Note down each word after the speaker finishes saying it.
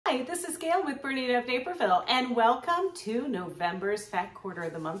Hi, this is Gayle with BERNINA of Naperville, and welcome to November's Fat Quarter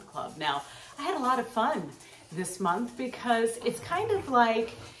of the Month Club. Now, I had a lot of fun this month because it's kind of like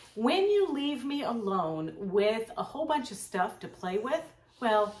when you leave me alone with a whole bunch of stuff to play with,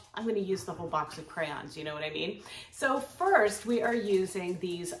 well, I'm going to use the whole box of crayons, you know what I mean? So first, we are using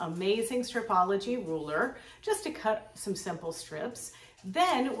these amazing Stripology ruler just to cut some simple strips.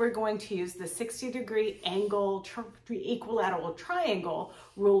 Then we're going to use the 60-degree angle equilateral triangle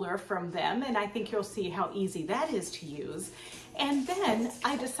ruler from them, and I think you'll see how easy that is to use. And then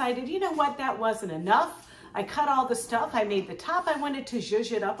I decided, you know what, that wasn't enough. I cut all the stuff, I made the top, I wanted to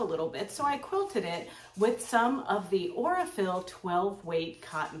zhuzh it up a little bit, so I quilted it with some of the Aurifil 12-weight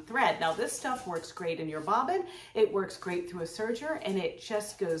cotton thread. Now this stuff works great in your bobbin, it works great through a serger, and it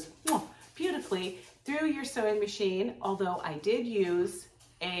just goes beautifully through your sewing machine, although I did use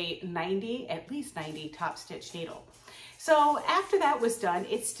a at least 90 top stitch needle. So after that was done,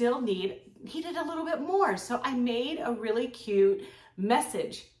 it still needed a little bit more. So I made a really cute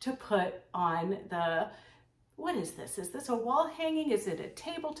message to put on the, what is this? Is this a wall hanging? Is it a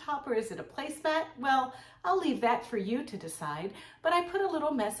tabletop or is it a placemat? Well, I'll leave that for you to decide, but I put a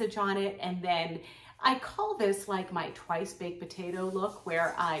little message on it, and then I call this like my twice baked potato look,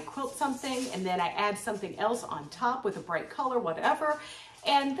 where I quilt something and then I add something else on top with a bright color, whatever.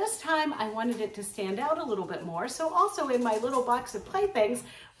 And this time I wanted it to stand out a little bit more. So also in my little box of playthings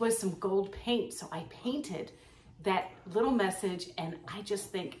was some gold paint. So I painted that little message, and I just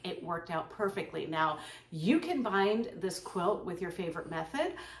think it worked out perfectly. Now, you can bind this quilt with your favorite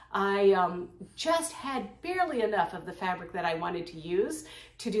method. I just had barely enough of the fabric that I wanted to use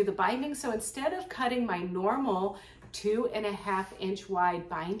to do the binding. So instead of cutting my normal 2.5 inch wide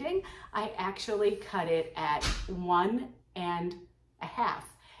binding, I actually cut it at 1.5.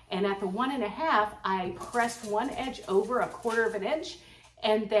 And at the 1.5, I pressed one edge over 1/4 inch,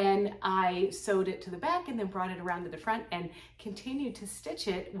 and then I sewed it to the back and then brought it around to the front and continued to stitch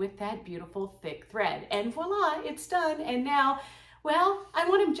it with that beautiful thick thread. And voila, it's done. And now, well, I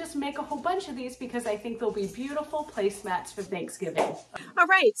want to just make a whole bunch of these because I think they'll be beautiful placemats for Thanksgiving. All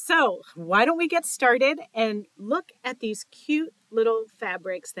right, so why don't we get started and look at these cute little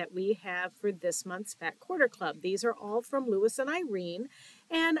fabrics that we have for this month's Fat Quarter Club. These are all from Lewis and Irene,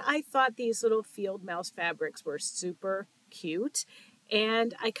 and I thought these little field mouse fabrics were super cute.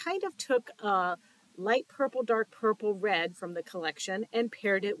 And I kind of took a light purple, dark purple, red from the collection and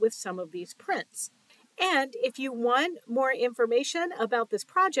paired it with some of these prints. And if you want more information about this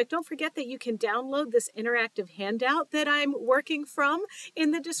project, don't forget that you can download this interactive handout that I'm working from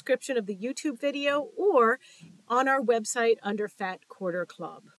in the description of the YouTube video or on our website under Fat Quarter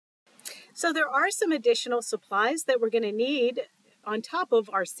Club. So there are some additional supplies that we're going to need on top of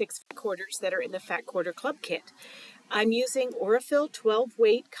our 6 fat quarters that are in the Fat Quarter Club kit. I'm using Aurifil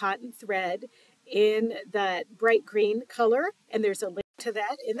 12-weight cotton thread in that bright green color, and there's a link to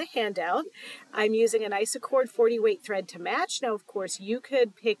that in the handout. I'm using an Isocord 40-weight thread to match. Now, of course, you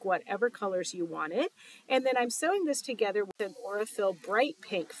could pick whatever colors you wanted. And then I'm sewing this together with an Aurifil bright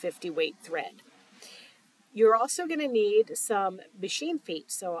pink 50-weight thread. You're also going to need some machine feet.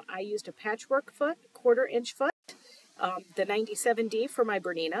 So I used a patchwork foot, 1/4 inch foot. The 97D for my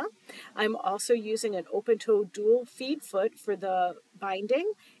Bernina. I'm also using an open-toe dual feed foot for the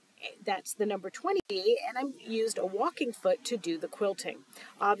binding. That's the number 20D, and I used a walking foot to do the quilting.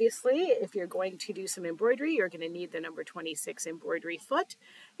 Obviously, if you're going to do some embroidery, you're going to need the number 26 embroidery foot.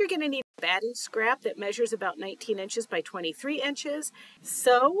 You're going to need a batting scrap that measures about 19 inches by 23 inches.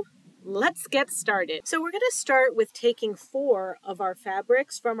 So let's get started. So we're going to start with taking 4 of our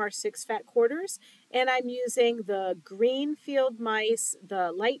fabrics from our 6 fat quarters, and I'm using the green field mice,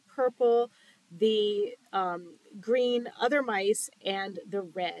 the light purple, the green other mice, and the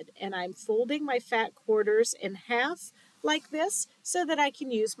red. And I'm folding my fat quarters in half like this so that I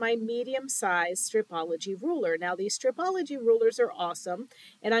can use my medium-sized Stripology ruler. Now these Stripology rulers are awesome,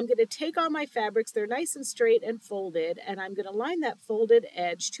 and I'm going to take all my fabrics, they're nice and straight and folded, and I'm going to line that folded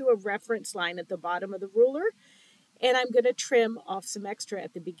edge to a reference line at the bottom of the ruler, and I'm going to trim off some extra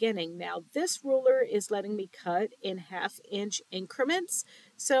at the beginning. Now this ruler is letting me cut in 1/2 inch increments,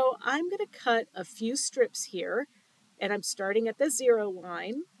 so I'm going to cut a few strips here, and I'm starting at the 0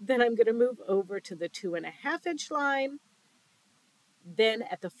 line, then I'm going to move over to the 2.5 inch line, then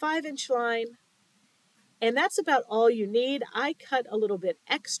at the 5 inch line, and that's about all you need. I cut a little bit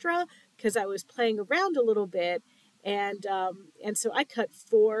extra because I was playing around a little bit, and so I cut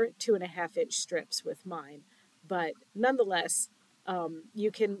 4 2.5 inch strips with mine. But nonetheless,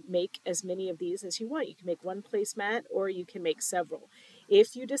 you can make as many of these as you want. You can make one placemat or you can make several.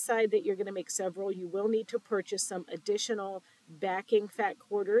 If you decide that you're going to make several, you will need to purchase some additional backing fat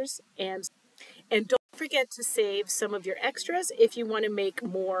quarters, and don't forget to save some of your extras if you want to make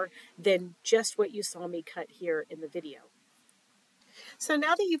more than just what you saw me cut here in the video. So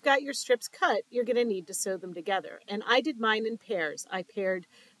now that you've got your strips cut, you're going to need to sew them together. And I did mine in pairs. I paired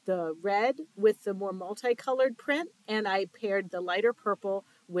the red with the more multicolored print, and I paired the lighter purple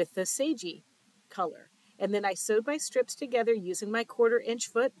with the sagey color. And then I sewed my strips together using my 1/4 inch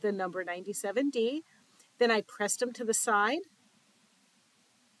foot, the number 97D. Then I pressed them to the side.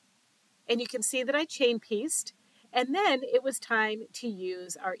 And you can see that I chain pieced. And then it was time to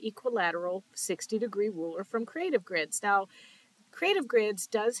use our equilateral 60-degree ruler from Creative Grids. Now, Creative Grids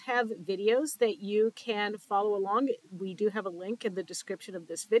does have videos that you can follow along. We do have a link in the description of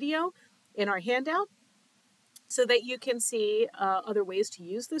this video in our handout so that you can see other ways to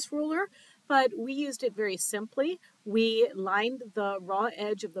use this ruler. But we used it very simply. We lined the raw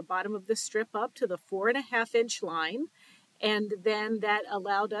edge of the bottom of the strip up to the 4.5 inch line. And then that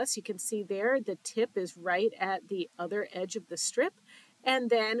allowed us, you can see there, the tip is right at the other edge of the strip. And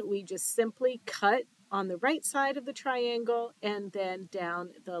then we just simply cut on the right side of the triangle and then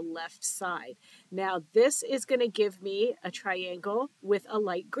down the left side. Now this is going to give me a triangle with a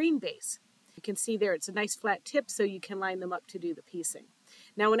light green base. You can see there it's a nice flat tip so you can line them up to do the piecing.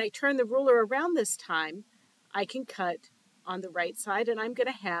 Now when I turn the ruler around this time, I can cut on the right side and I'm going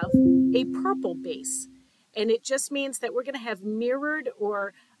to have a purple base. And it just means that we're going to have mirrored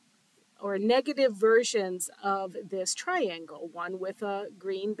or negative versions of this triangle, one with a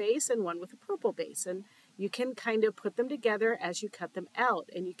green base and one with a purple base. And you can kind of put them together as you cut them out,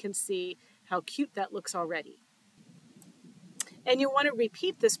 and you can see how cute that looks already. And you want to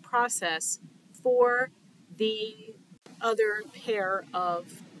repeat this process for the other pair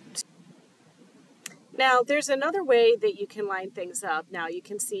of. Now, there's another way that you can line things up. Now, you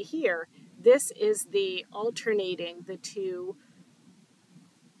can see here, this is the alternating the two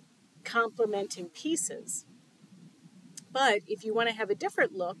complementing pieces. But if you want to have a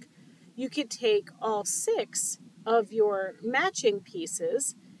different look, you could take all 6 of your matching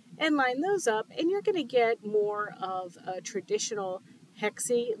pieces and line those up, and you're going to get more of a traditional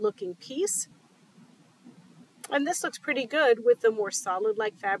hexy looking piece. And this looks pretty good with the more solid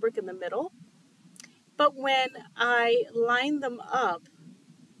like fabric in the middle. But when I line them up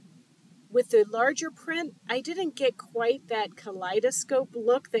with the larger print, I didn't get quite that kaleidoscope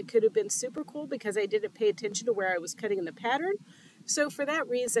look that could have been super cool because I didn't pay attention to where I was cutting in the pattern. So for that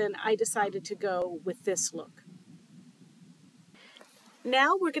reason, I decided to go with this look.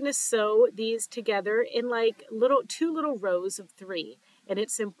 Now we're going to sew these together in like two little rows of 3. And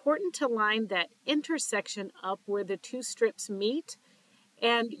it's important to line that intersection up where the 2 strips meet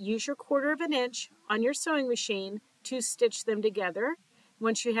and use your 1/4 inch on your sewing machine to stitch them together.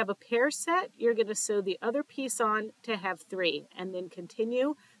 Once you have a pair set, you're going to sew the other piece on to have 3, and then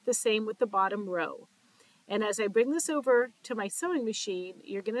continue the same with the bottom row. And as I bring this over to my sewing machine,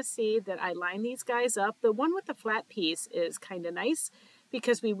 you're going to see that I line these guys up. The one with the flat piece is kind of nice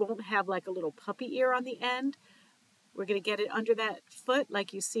because we won't have like a little puppy ear on the end. We're going to get it under that foot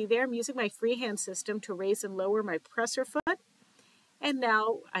like you see there. I'm using my freehand system to raise and lower my presser foot. And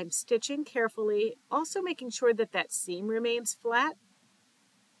now I'm stitching carefully, also making sure that that seam remains flat.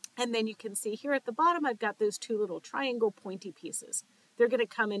 And then you can see here at the bottom, I've got those 2 little triangle pointy pieces. They're going to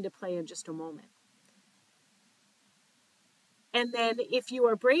come into play in just a moment. And then if you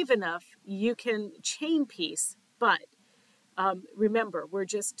are brave enough, you can chain piece, but remember, we're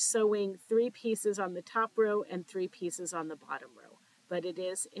just sewing 3 pieces on the top row and 3 pieces on the bottom row. But it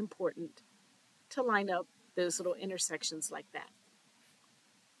is important to line up those little intersections like that.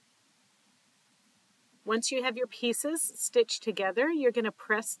 Once you have your pieces stitched together, you're going to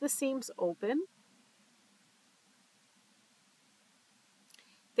press the seams open.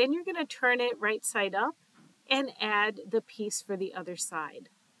 Then you're going to turn it right side up and add the piece for the other side.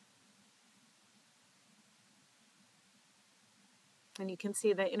 And you can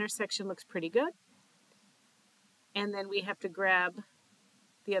see the intersection looks pretty good. And then we have to grab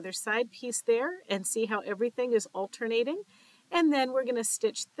the other side piece there and see how everything is alternating. And then we're going to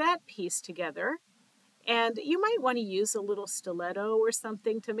stitch that piece together. And you might want to use a little stiletto or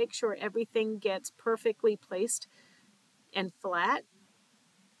something to make sure everything gets perfectly placed and flat.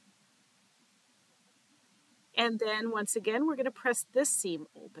 And then once again, we're going to press this seam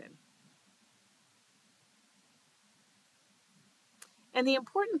open. And the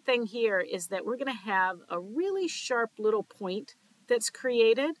important thing here is that we're going to have a really sharp little point that's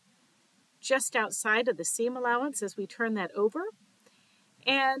created just outside of the seam allowance as we turn that over.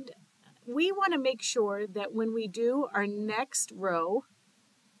 And we want to make sure that when we do our next row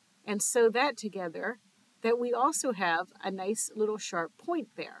and sew that together, that we also have a nice little sharp point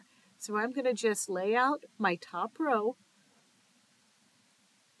there. So I'm going to just lay out my top row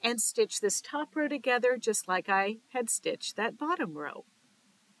and stitch this top row together just like I had stitched that bottom row.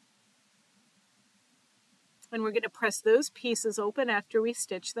 And we're going to press those pieces open after we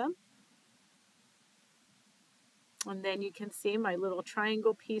stitch them. And then you can see my little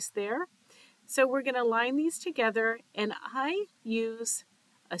triangle piece there. So we're going to line these together, and I use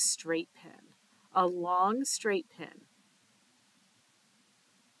a straight pin, a long straight pin.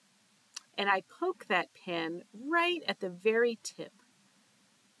 And I poke that pin right at the very tip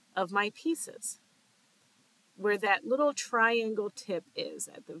of my pieces, where that little triangle tip is,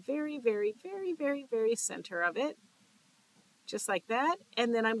 at the very, very, very, very, very center of it, just like that.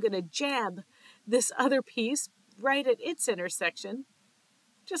 And then I'm going to jab this other piece right at its intersection,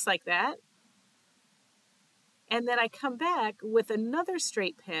 just like that. And then I come back with another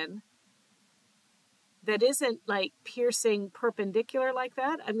straight pin that isn't like piercing perpendicular like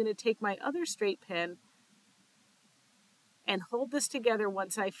that. I'm going to take my other straight pin and hold this together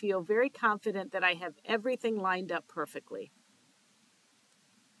once I feel very confident that I have everything lined up perfectly.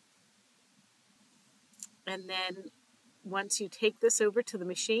 And then once you take this over to the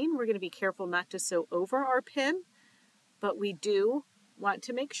machine, we're going to be careful not to sew over our pin, but we do want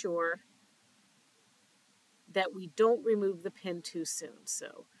to make sure that we don't remove the pin too soon.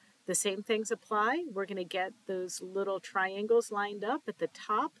 So the same things apply. We're going to get those little triangles lined up at the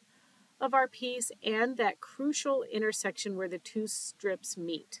top of our piece and that crucial intersection where the two strips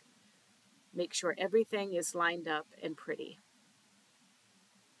meet. Make sure everything is lined up and pretty.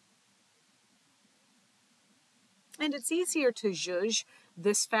 And it's easier to zhuzh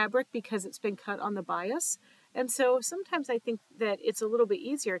this fabric because it's been cut on the bias. And so sometimes I think that it's a little bit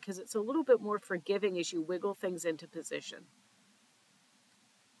easier because it's a little bit more forgiving as you wiggle things into position.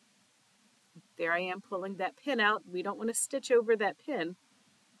 There I am pulling that pin out. We don't want to stitch over that pin.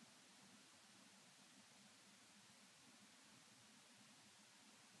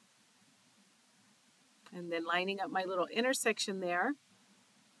 And then lining up my little intersection there.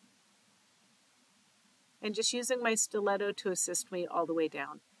 And just using my stiletto to assist me all the way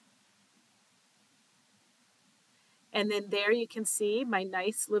down. And then there you can see my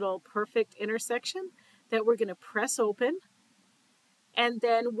nice little perfect intersection that we're going to press open. And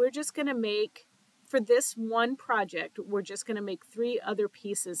then we're just going to make, for this one project, we're just going to make 3 other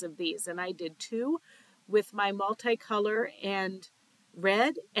pieces of these. And I did 2 with my multicolor and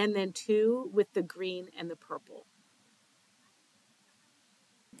red, and then 2 with the green and the purple.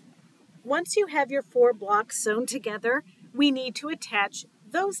 Once you have your 4 blocks sewn together, we need to attach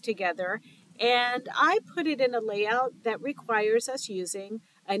those together. And I put it in a layout that requires us using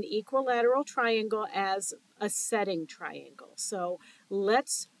an equilateral triangle as a setting triangle. So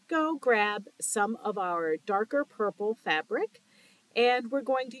let's go grab some of our darker purple fabric, and we're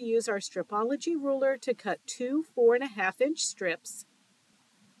going to use our Stripology ruler to cut 2 4.5-inch strips.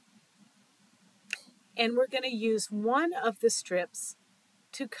 And we're going to use one of the strips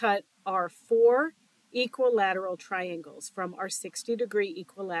to cut our 4 equilateral triangles from our 60-degree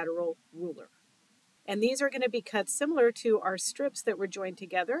equilateral ruler. And these are going to be cut similar to our strips that were joined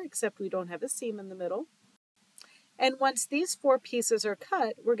together, except we don't have a seam in the middle. And once these 4 pieces are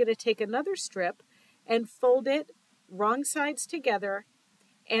cut, we're going to take another strip and fold it wrong sides together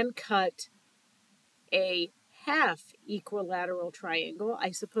and cut a half equilateral triangle.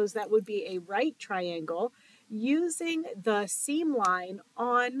 I suppose that would be a right triangle, using the seam line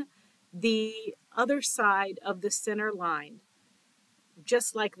on the other side of the center line,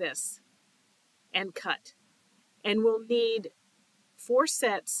 just like this, and cut. And we'll need 4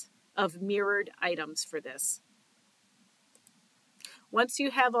 sets of mirrored items for this. Once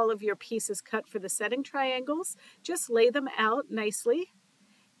you have all of your pieces cut for the setting triangles, just lay them out nicely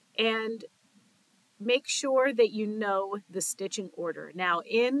and make sure that you know the stitching order. Now,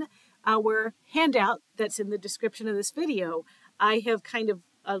 in our handout that's in the description of this video, I have kind of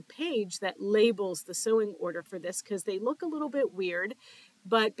a page that labels the sewing order for this because they look a little bit weird.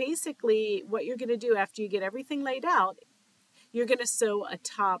 But basically, what you're going to do after you get everything laid out, you're going to sew a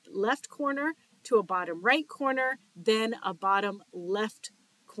top left corner to a bottom right corner, then a bottom left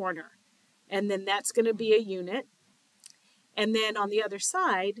corner. And then that's going to be a unit. And then on the other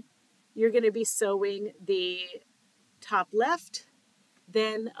side, you're going to be sewing the top left,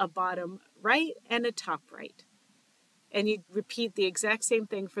 then a bottom right, and a top right. And you repeat the exact same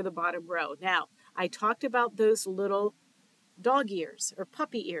thing for the bottom row. Now, I talked about those little dog ears or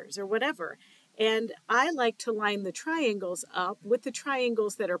puppy ears or whatever. And I like to line the triangles up with the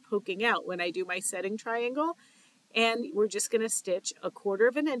triangles that are poking out when I do my setting triangle. And we're just going to stitch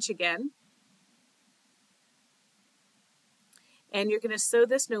 1/4 inch again. And you're going to sew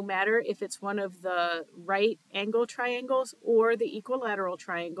this no matter if it's one of the right angle triangles or the equilateral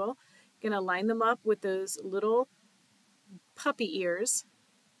triangle. Going to line them up with those little puppy ears,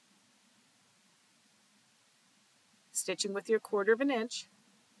 stitching with your 1/4 inch.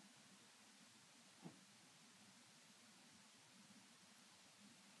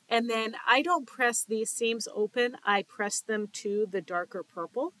 And then I don't press these seams open, I press them to the darker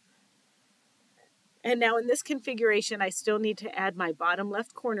purple. And now in this configuration, I still need to add my bottom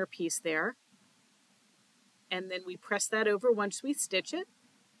left corner piece there. And then we press that over once we stitch it.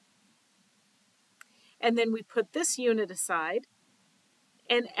 And then we put this unit aside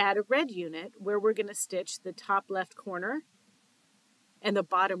and add a red unit where we're going to stitch the top left corner and the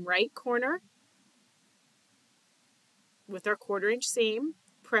bottom right corner with our 1/4 inch seam,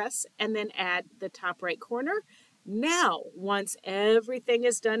 press, and then add the top right corner. Now, once everything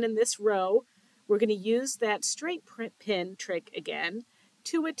is done in this row, we're going to use that straight pin trick again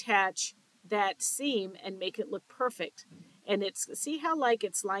to attach that seam and make it look perfect. And see how like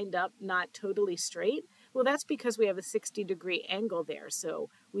it's lined up, not totally straight? Well, that's because we have a 60-degree angle there. So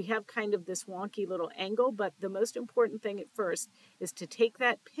we have kind of this wonky little angle, but the most important thing at first is to take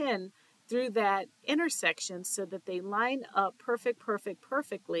that pin through that intersection so that they line up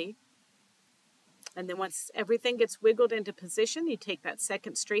perfectly. And then once everything gets wiggled into position, you take that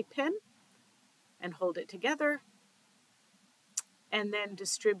second straight pin and hold it together. And then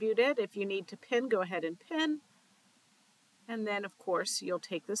distribute it. If you need to pin, go ahead and pin. And then, of course, you'll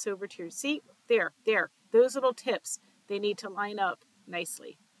take this over to your seat. There. Those little tips, they need to line up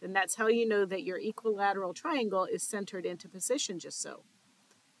nicely. And that's how you know that your equilateral triangle is centered into position, just so.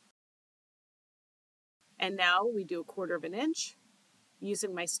 And now we do a 1/4 inch,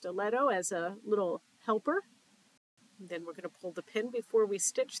 using my stiletto as a little helper. And then we're going to pull the pin before we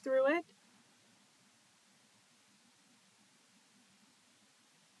stitch through it.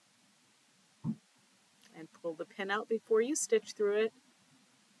 And pull the pin out before you stitch through it.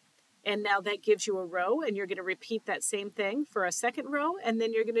 And now that gives you a row, and you're going to repeat that same thing for a second row, and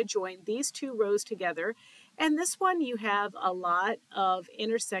then you're going to join these 2 rows together. And this one you have a lot of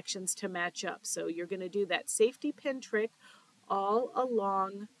intersections to match up. So you're going to do that safety pin trick all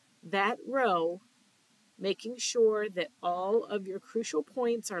along that row, making sure that all of your crucial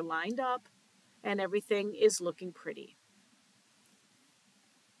points are lined up and everything is looking pretty.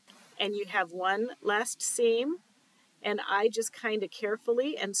 And you have one last seam, and I just kind of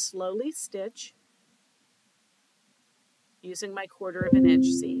carefully and slowly stitch using my 1/4 inch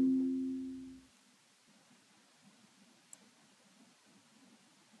seam.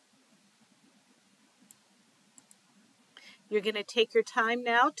 You're going to take your time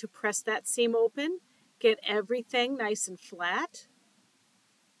now to press that seam open, get everything nice and flat.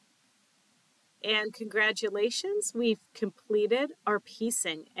 And congratulations, we've completed our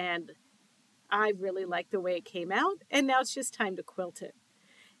piecing, and I really like the way it came out, and now it's just time to quilt it.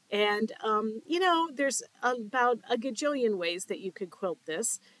 And, you know, there's about a gajillion ways that you could quilt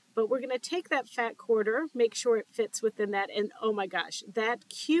this, but we're going to take that fat 1/4, make sure it fits within that, and oh my gosh, that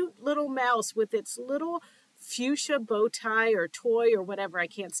cute little mouse with its little fuchsia bow tie or toy or whatever, I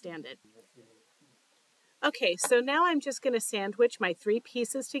can't stand it. Okay, so now I'm just going to sandwich my 3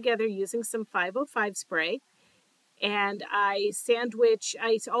 pieces together using some 505 spray. And I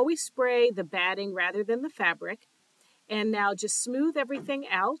always spray the batting rather than the fabric. And now just smooth everything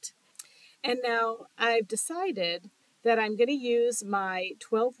out. And now I've decided that I'm going to use my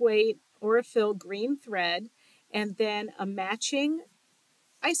 12-weight Aurifil green thread and then a matching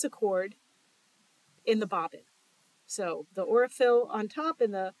isocord in the bobbin. So the Aurifil on top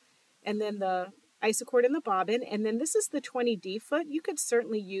and then the isocord in the bobbin, and then this is the 20D foot. You could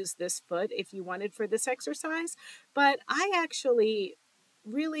certainly use this foot if you wanted for this exercise, but I actually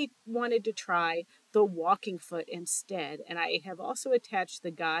really wanted to try the walking foot instead, and I have also attached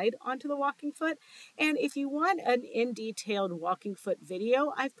the guide onto the walking foot. And if you want an in-detailed walking foot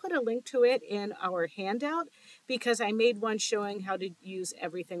video, I've put a link to it in our handout because I made one showing how to use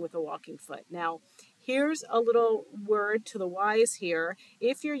everything with a walking foot. Now, here's a little word to the wise here.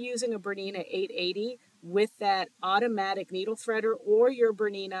 If you're using a Bernina 880 with that automatic needle threader or your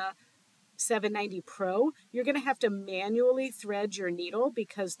Bernina 790 Pro, you're going to have to manually thread your needle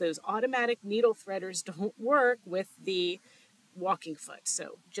because those automatic needle threaders don't work with the walking foot.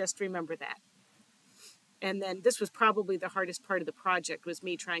 So just remember that. And then this was probably the hardest part of the project, was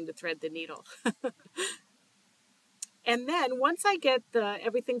me trying to thread the needle. And then once I get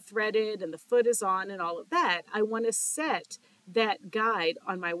everything threaded and the foot is on and all of that, I want to set that guide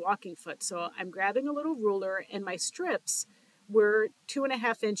on my walking foot. So I'm grabbing a little ruler, and my strips were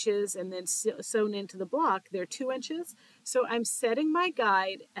 2.5 inches, and then sewn into the block, they're 2 inches. So I'm setting my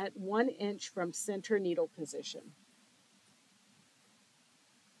guide at 1 inch from center needle position.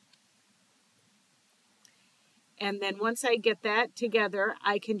 And then once I get that together,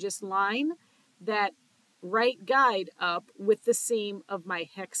 I can just line that right guide up with the seam of my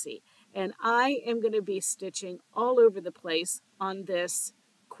hexie. And I am going to be stitching all over the place on this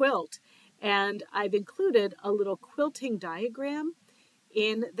quilt. And I've included a little quilting diagram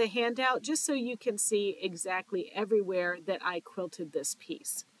in the handout just so you can see exactly everywhere that I quilted this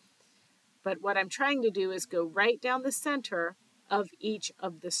piece. But what I'm trying to do is go right down the center of each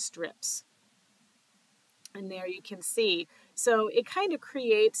of the strips. And there you can see. So it kind of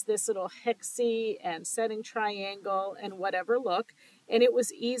creates this little hexie and setting triangle and whatever look. And it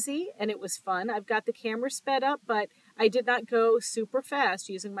was easy and it was fun. I've got the camera sped up, but I did not go super fast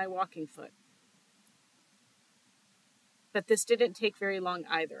using my walking foot. But this didn't take very long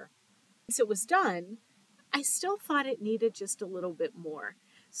either. Once it was done, I still thought it needed just a little bit more.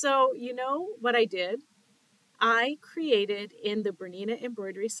 So you know what I did? I created in the Bernina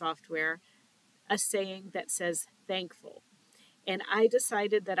embroidery software a saying that says thankful. And I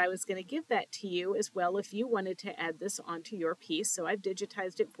decided that I was going to give that to you as well if you wanted to add this onto your piece. So I've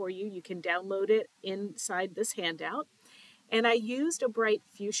digitized it for you. You can download it inside this handout. And I used a bright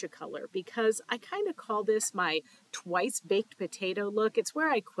fuchsia color because I kind of call this my twice baked potato look. It's where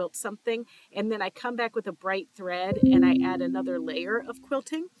I quilt something and then I come back with a bright thread and I add another layer of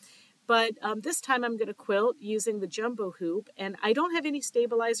quilting. But this time I'm going to quilt using the jumbo hoop, and I don't have any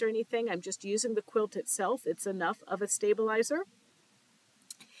stabilizer or anything. I'm just using the quilt itself. It's enough of a stabilizer.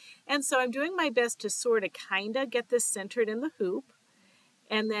 And so I'm doing my best to sort of kind of get this centered in the hoop.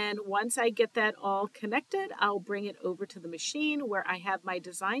 And then once I get that all connected, I'll bring it over to the machine where I have my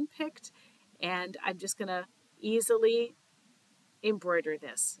design picked, and I'm just going to easily embroider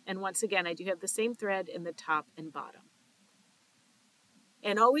this. And once again, I do have the same thread in the top and bottom.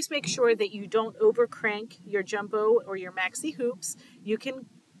 And always make sure that you don't over crank your jumbo or your maxi hoops. You can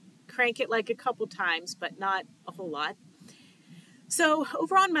crank it like a couple times, but not a whole lot. So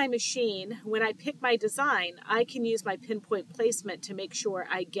over on my machine, when I pick my design, I can use my pinpoint placement to make sure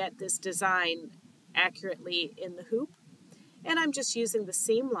I get this design accurately in the hoop. And I'm just using the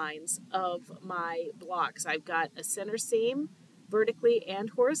seam lines of my blocks. I've got a center seam vertically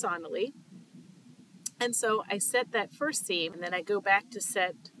and horizontally. And so I set that first seam, and then I go back to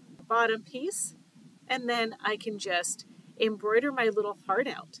set the bottom piece, and then I can just embroider my little heart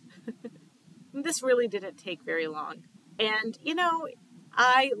out. This really didn't take very long. And, you know,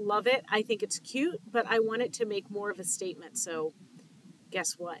 I love it. I think it's cute, but I want it to make more of a statement. So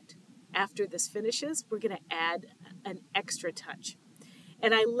guess what? After this finishes, we're going to add an extra touch.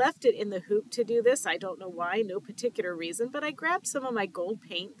 And I left it in the hoop to do this. I don't know why, no particular reason, but I grabbed some of my gold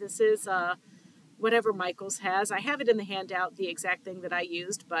paint. This is whatever Michael's has. I have it in the handout, the exact thing that I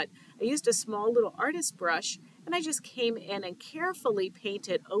used, but I used a small little artist brush and I just came in and carefully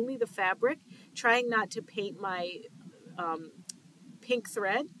painted only the fabric, trying not to paint my pink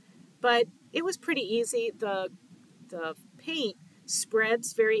thread, but it was pretty easy. The paint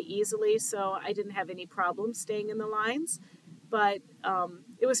spreads very easily, so I didn't have any problem staying in the lines. But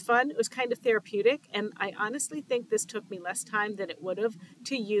it was fun. It was kind of therapeutic, and I honestly think this took me less time than it would have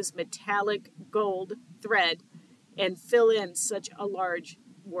to use metallic gold thread and fill in such a large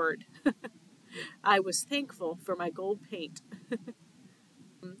word. I was thankful for my gold paint.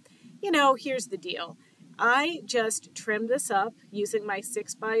 You know, here's the deal. I just trimmed this up using my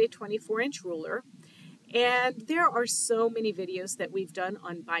 6 by 24 inch ruler, and there are so many videos that we've done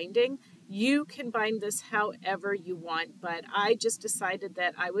on binding. You can bind this however you want, but I just decided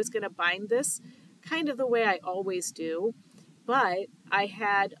that I was going to bind this kind of the way I always do, but I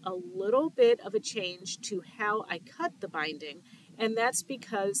had a little bit of a change to how I cut the binding, and that's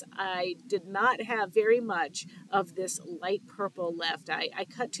because I did not have very much of this light purple left. I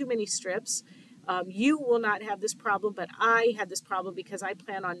cut too many strips. You will not have this problem, but I had this problem because I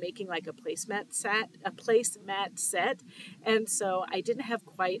plan on making like a placemat set, and so I didn't have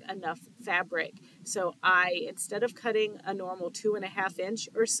quite enough fabric. So instead of cutting a normal 2.5 inch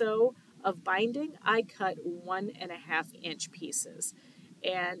or so of binding, I cut 1.5 inch pieces,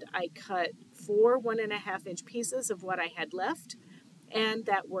 and I cut 4 1.5 inch pieces of what I had left, and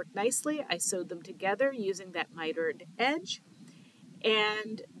that worked nicely. I sewed them together using that mitered edge.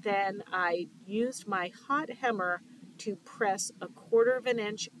 And then I used my hot hammer to press 1/4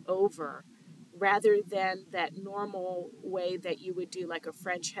 inch over rather than that normal way that you would do like a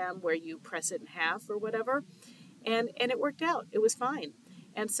French hem where you press it in half or whatever. And it worked out. It was fine.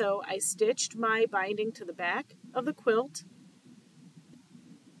 And so I stitched my binding to the back of the quilt,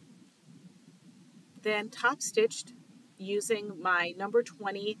 then top stitched using my number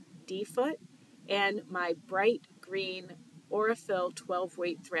 20 D foot and my bright green Aurifil 12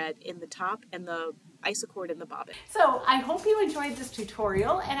 weight thread in the top and the isocord in the bobbin. So I hope you enjoyed this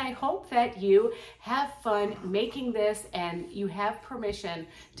tutorial, and I hope that you have fun making this and you have permission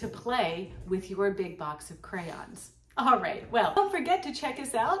to play with your big box of crayons. All right, well, don't forget to check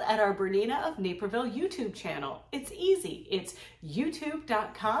us out at our BERNINA of Naperville YouTube channel. It's easy. It's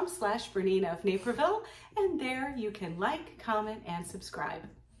youtube.com/BERNINA of Naperville, and there you can like, comment, and subscribe.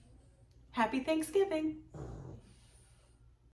 Happy Thanksgiving!